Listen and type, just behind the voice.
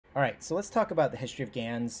All right, so let's talk about the history of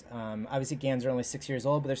GANs. Obviously, GANs are only 6 years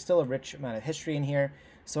old, but there's still a rich amount of history in here.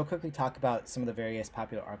 So I'll quickly talk about some of the various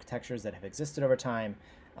popular architectures that have existed over time,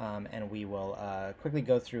 and we will quickly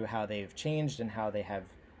go through how they've changed and how they have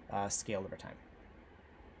scaled over time.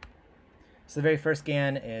 So the very first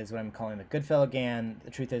GAN is what I'm calling the Goodfellow GAN.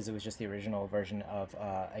 The truth is it was just the original version of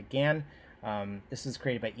a GAN. This was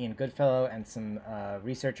created by Ian Goodfellow and some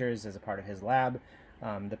researchers as a part of his lab.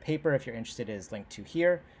 The paper, if you're interested, is linked to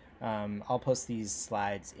here. I'll post these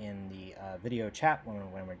slides in the video chat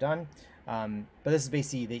when we're done. But this is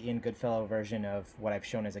basically the Ian Goodfellow version of what I've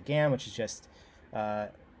shown as a GAN, which is just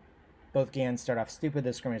both GANs start off stupid. The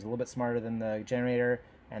discriminator is a little bit smarter than the generator,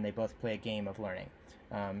 and they both play a game of learning.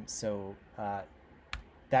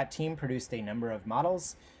 That team produced a number of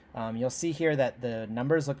models. You'll see here that the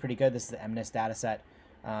numbers look pretty good. This is the MNIST data set.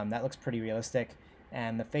 That looks pretty realistic.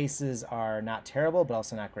 And the faces are not terrible, but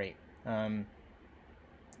also not great.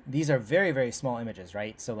 These are very, very small images,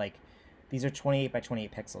 right? So like these are 28 by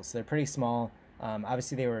 28 pixels. So they're pretty small.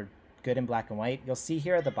 Obviously, they were good in black and white. You'll see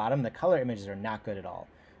here at the bottom, the color images are not good at all.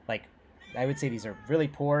 Like I would say these are really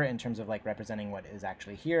poor in terms of like representing what is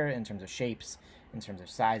actually here, in terms of shapes, in terms of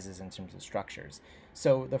sizes, in terms of structures.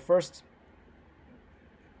 So the first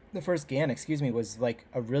GAN, was like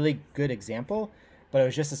a really good example, but it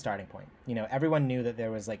was just a starting point. You know, everyone knew that there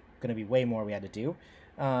was like going to be way more we had to do.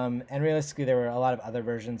 And realistically, there were a lot of other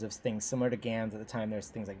versions of things similar to GANs at the time. There's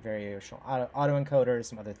things like variational autoencoders,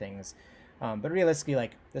 some other things. But realistically,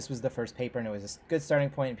 like this was the first paper, and it was a good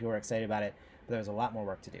starting point, and people were excited about it. But there was a lot more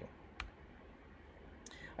work to do.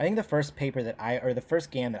 I think the first paper the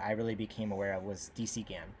first GAN that I really became aware of was DC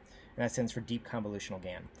GAN, and that stands for Deep Convolutional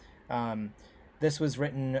GAN. This was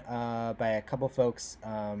written by a couple folks.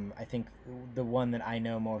 I think the one that I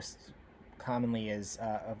know most commonly is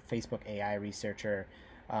a Facebook AI researcher.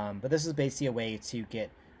 But this is basically a way to get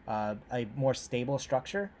a more stable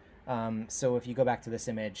structure. So if you go back to this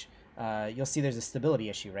image, you'll see there's a stability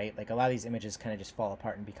issue, right? Like a lot of these images kind of just fall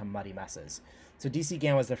apart and become muddy messes. So DC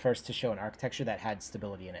GAN was the first to show an architecture that had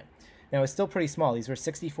stability in it. Now it's still pretty small. These were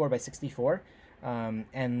 64 by 64.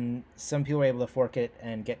 And some people were able to fork it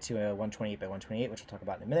and get to a 128 by 128, which we'll talk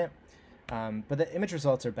about in a minute. But the image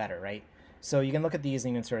results are better, right? So you can look at these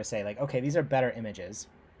and you can sort of say, like, okay, these are better images.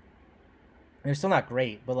 They're still not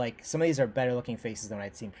great, but like some of these are better looking faces than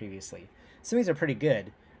I'd seen previously. Some of these are pretty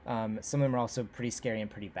good. Some of them are also pretty scary and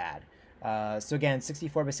pretty bad. So again,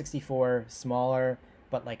 64 by 64, smaller,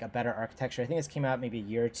 but like a better architecture. I think this came out maybe a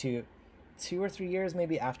year or two or 3 years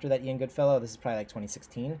maybe after that Ian Goodfellow. This is probably like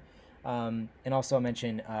 2016. And also I'll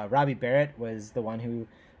mention Robbie Barrett was the one who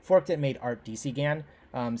forked it and made Art DC GAN.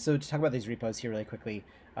 So to talk about these repos here really quickly,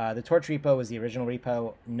 the Torch repo was the original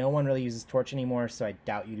repo. No one really uses Torch anymore, so I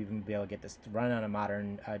doubt you'd even be able to get this to run on a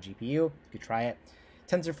modern GPU. You could try it.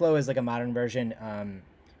 TensorFlow is like a modern version.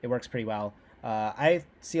 It works pretty well. I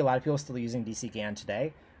see a lot of people still using DC GAN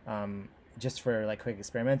today, just for like quick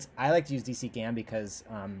experiments. I like to use DC GAN because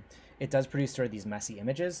it does produce sort of these messy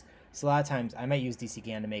images. So a lot of times I might use DC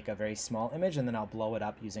GAN to make a very small image, and then I'll blow it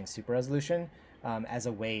up using super resolution as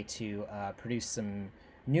a way to produce some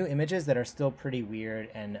new images that are still pretty weird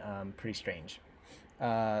and pretty strange.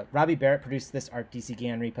 Robbie Barrett produced this Art DC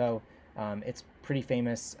GAN repo. It's pretty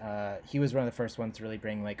famous. He was one of the first ones to really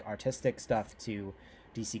bring like artistic stuff to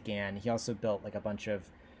DC GAN. He also built like a bunch of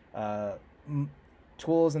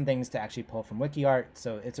tools and things to actually pull from WikiArt.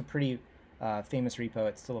 So it's a pretty famous repo.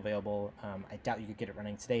 It's still available. I doubt you could get it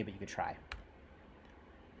running today, but you could try.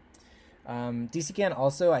 DC GAN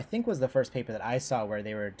also, I think, was the first paper that I saw where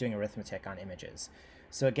they were doing arithmetic on images.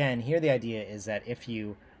 So again, here the idea is that if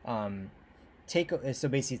you so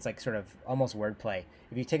basically it's like sort of almost wordplay.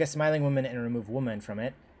 If you take a smiling woman and remove woman from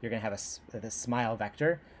it, you're going to have the smile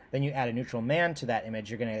vector. Then you add a neutral man to that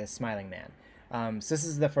image, you're going to get a smiling man. So this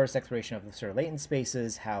is the first exploration of the sort of latent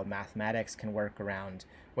spaces, how mathematics can work around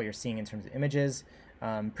what you're seeing in terms of images.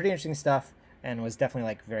 Pretty interesting stuff, and was definitely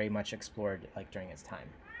like very much explored like during its time.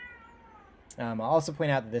 I'll also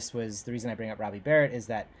point out that this was the reason I bring up Robbie Barrett is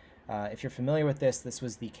that if you're familiar with this, this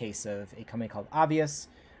was the case of a company called Obvious.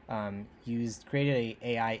 Created a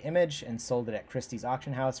AI image and sold it at Christie's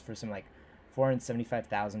auction house for some like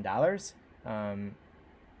 $475,000.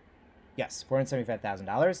 Yes,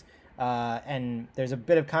 $475,000. And there's a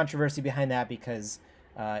bit of controversy behind that because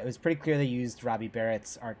it was pretty clear they used Robbie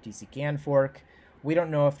Barrett's Art DC GAN fork. We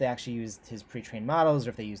don't know if they actually used his pre-trained models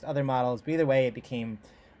or if they used other models, but either way, it became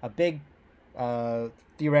a big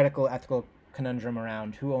theoretical, ethical conundrum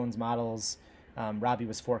around who owns models. Robbie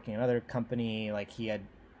was forking another company, like he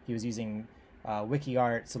was using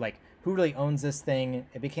WikiArt, so like who really owns this thing?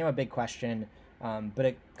 It became a big question. But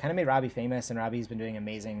it kind of made Robbie famous, and Robbie's been doing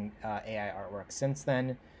amazing AI artwork since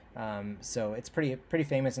then. So it's pretty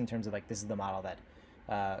famous in terms of like this is the model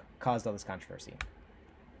that caused all this controversy.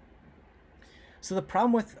 So the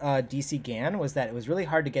problem with DC GAN was that it was really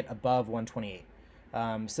hard to get above 128.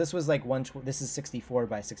 So this was like this is 64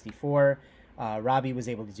 by 64. Robbie was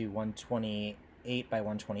able to do 128 by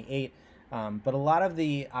 128. But a lot of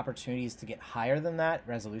the opportunities to get higher than that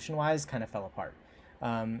resolution-wise kind of fell apart.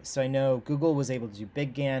 So I know Google was able to do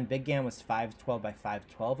Big GAN. Big GAN was 512 by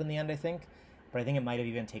 512 in the end, I think. But I think it might have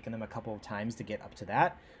even taken them a couple of times to get up to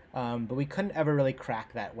that. But we couldn't ever really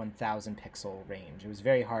crack that 1,000 pixel range. It was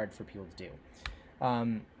very hard for people to do.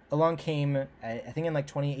 Along came, I think in like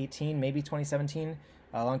 2018, maybe 2017,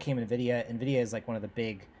 along came NVIDIA. NVIDIA is like one of the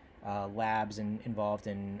big labs involved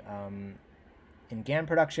in GAN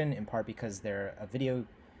production, in part because they're a video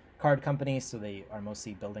card company, so they are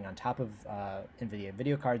mostly building on top of NVIDIA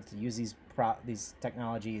video cards to use these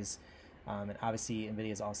technologies. And obviously,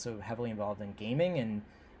 NVIDIA is also heavily involved in gaming, and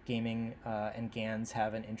and GANs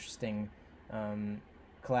have an interesting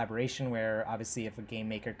collaboration where obviously if a game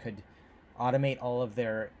maker could automate all of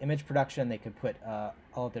their image production, they could put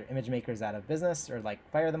all of their image makers out of business or like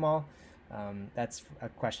fire them all. That's a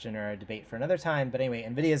question or a debate for another time. But anyway,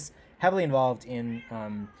 NVIDIA is heavily involved in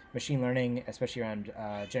machine learning, especially around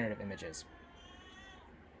generative images.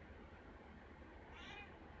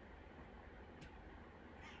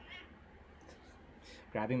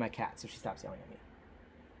 Grabbing my cat so she stops yelling at me.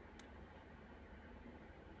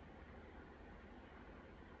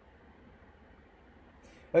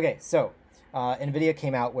 Okay, so NVIDIA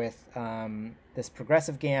came out with this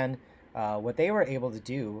progressive GAN. What they were able to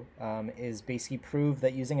do is basically prove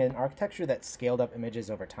that using an architecture that scaled up images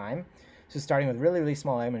over time, so starting with really, really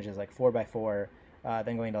small images like 4x4,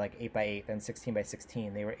 then going to like 8x8, then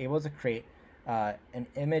 16x16, they were able to create an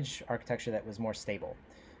image architecture that was more stable.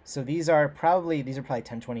 So these are probably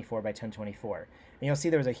 1024 by 1024. And you'll see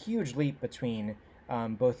there was a huge leap between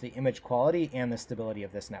both the image quality and the stability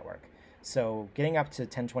of this network. So getting up to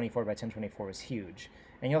 1024 by 1024 was huge.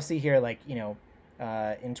 And you'll see here, like, you know,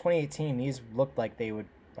 in 2018, these looked like they would,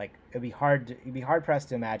 like, it'd be hard pressed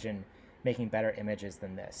to imagine making better images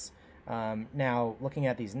than this. Now, looking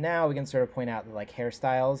at these now, we can sort of point out that, like,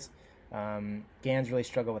 hairstyles, GANs really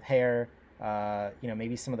struggle with hair. You know,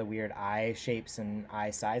 maybe some of the weird eye shapes and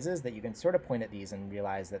eye sizes that you can sort of point at these and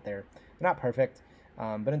realize that they're not perfect.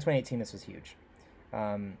 But in 2018, this was huge.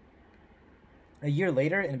 A year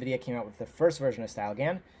later, NVIDIA came out with the first version of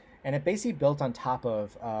StyleGAN, and it basically built on top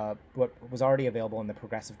of what was already available in the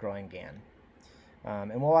progressive growing GAN.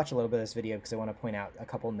 And we'll watch a little bit of this video because I want to point out a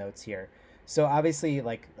couple notes here. So obviously,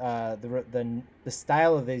 like the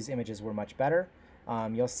style of these images were much better.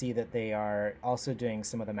 You'll see that they are also doing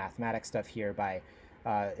some of the mathematics stuff here by,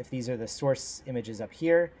 if these are the source images up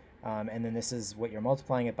here, and then this is what you're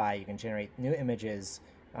multiplying it by, you can generate new images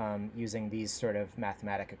using these sort of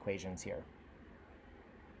mathematic equations here.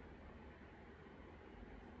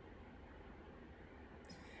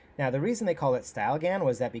 Now, the reason they call it StyleGAN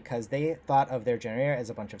was that because they thought of their generator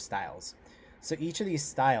as a bunch of styles. So each of these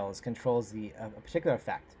styles controls a particular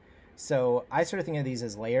effect. So I sort of think of these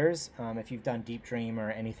as layers. If you've done Deep Dream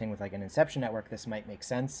or anything with like an Inception network, this might make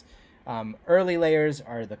sense. Early layers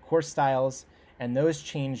are the coarse styles, and those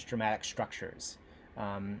change dramatic structures.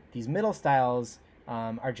 These middle styles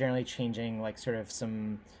are generally changing like sort of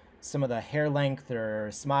some of the hair length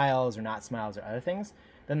or smiles or not smiles or other things.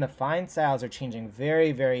 Then the fine styles are changing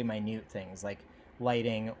very, very minute things like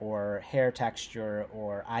lighting or hair texture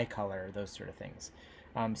or eye color, those sort of things.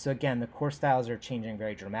 So again, the core styles are changing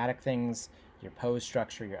very dramatic things, your pose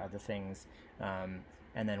structure, your other things. And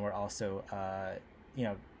then we're also, you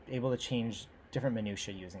know, able to change different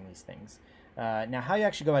minutiae using these things. Now, how you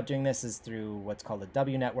actually go about doing this is through what's called a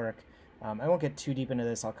W network. I won't get too deep into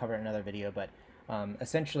this. I'll cover it in another video, but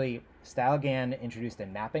essentially, StyleGAN introduced a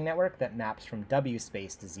mapping network that maps from W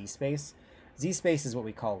space to Z space. Z space is what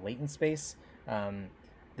we call latent space.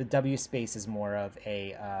 The W space is more of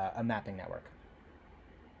a mapping network.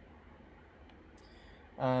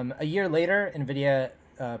 A year later, NVIDIA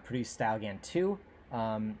produced StyleGAN 2.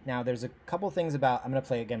 Now, there's a couple things about, I'm going to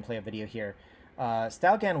play a video here.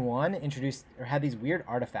 StyleGAN 1 introduced, or had these weird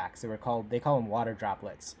artifacts. They call them water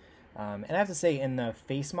droplets. And I have to say, in the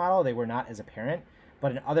face model, they were not as apparent,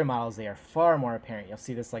 but in other models, they are far more apparent. You'll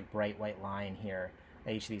see this like bright white line here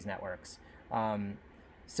at each of these networks.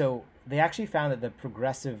 So they actually found that the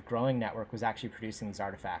progressive growing network was actually producing these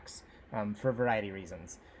artifacts for a variety of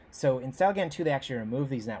reasons. So in StyleGAN 2, they actually removed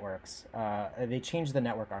these networks. They changed the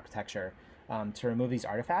network architecture to remove these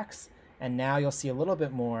artifacts. And now you'll see a little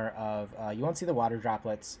bit more of, you won't see the water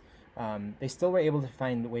droplets, they still were able to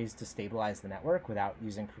find ways to stabilize the network without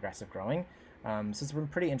using progressive growing. So it's been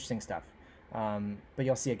pretty interesting stuff. But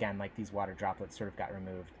you'll see again, like these water droplets sort of got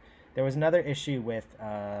removed. There was another issue with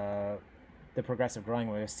the progressive growing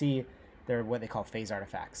where you'll see they're what they call phase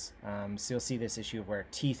artifacts. So you'll see this issue where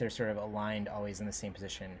teeth are sort of aligned always in the same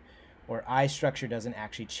position, or eye structure doesn't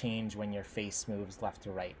actually change when your face moves left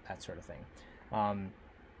to right, that sort of thing.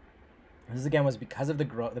 This again was because of the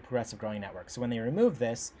progressive growing network. So when they removed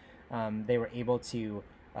this, they were able to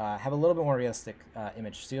have a little bit more realistic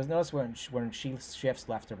image. So you'll notice when she shifts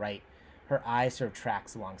left to right, her eye sort of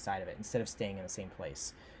tracks alongside of it instead of staying in the same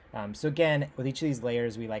place. So again, with each of these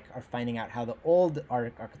layers, we like are finding out how the old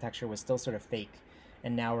architecture was still sort of fake,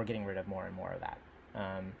 and now we're getting rid of more and more of that.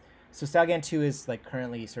 So StyleGAN 2 is like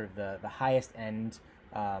currently sort of the highest end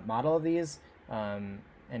model of these,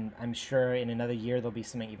 and I'm sure in another year there'll be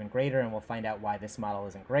something even greater, and we'll find out why this model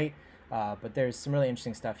isn't great. But there's some really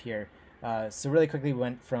interesting stuff here. So really quickly, we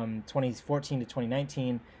went from 2014 to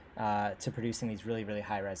 2019 to producing these really, really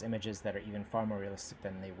high-res images that are even far more realistic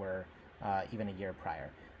than they were even a year prior.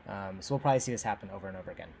 So we'll probably see this happen over and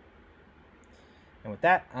over again. And with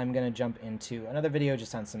that, I'm going to jump into another video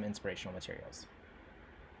just on some inspirational materials.